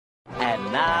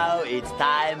And now it's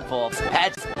time for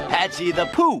Patchy the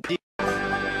Poop.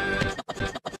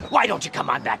 Why don't you come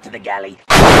on back to the galley?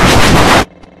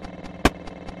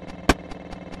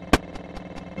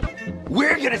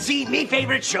 We're gonna see me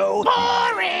favorite show.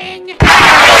 Boring!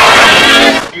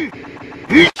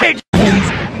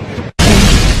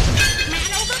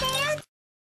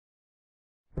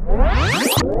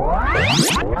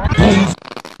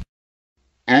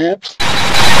 Oops.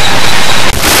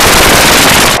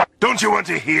 Don't you want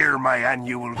to hear my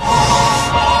annual...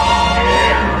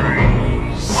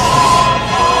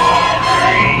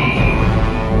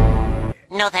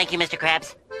 No, thank you, Mr.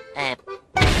 Krabs.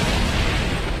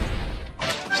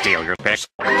 Steal your fish.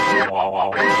 You're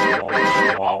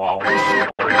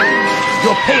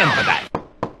paying for that.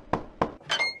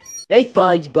 Hey,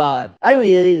 Spongebob, I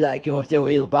really like your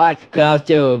real box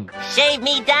costume. Shave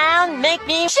me down, make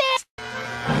me shit!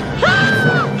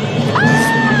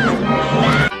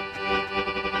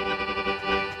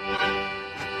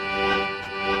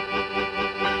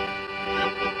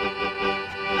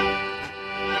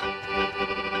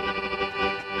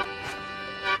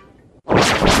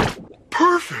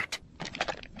 Perfect!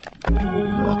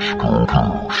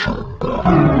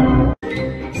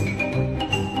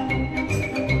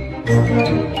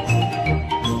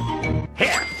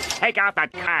 Here, take out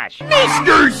that cash.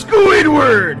 Mr.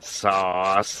 Squidward!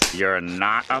 Sauce, you're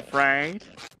not afraid?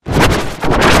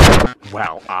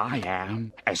 Well, I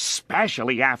am.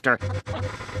 Especially after...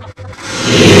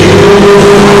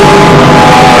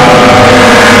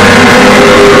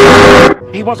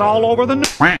 He was all over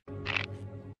the...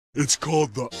 It's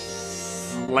called the...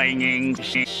 Slinging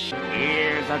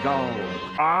years ago.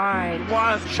 I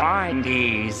was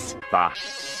Chinese. The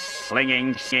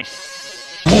slinging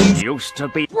used to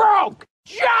be broke,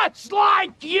 just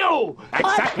like you.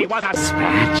 Except he was a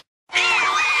spat.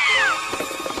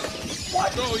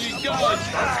 So you guys...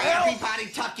 Everybody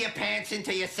tuck your pants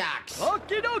into your socks.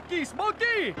 Okie dokie,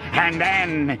 Smokey! And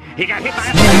then he got hit by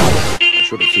a...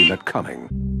 Should have seen that coming.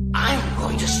 I'm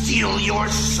going to steal your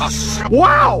sus.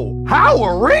 Wow! How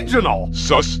original!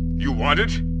 Sus, you want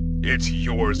it? It's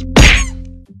yours.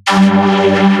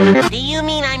 Do you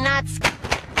mean I'm not...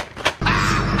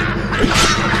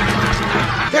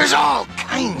 There's all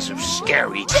kinds of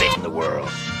scary things in the world.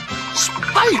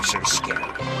 Spiders are scary.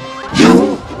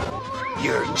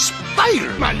 You're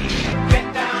Spider-Man.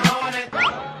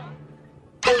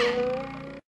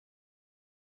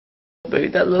 Baby,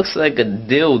 that looks like a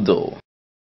dildo.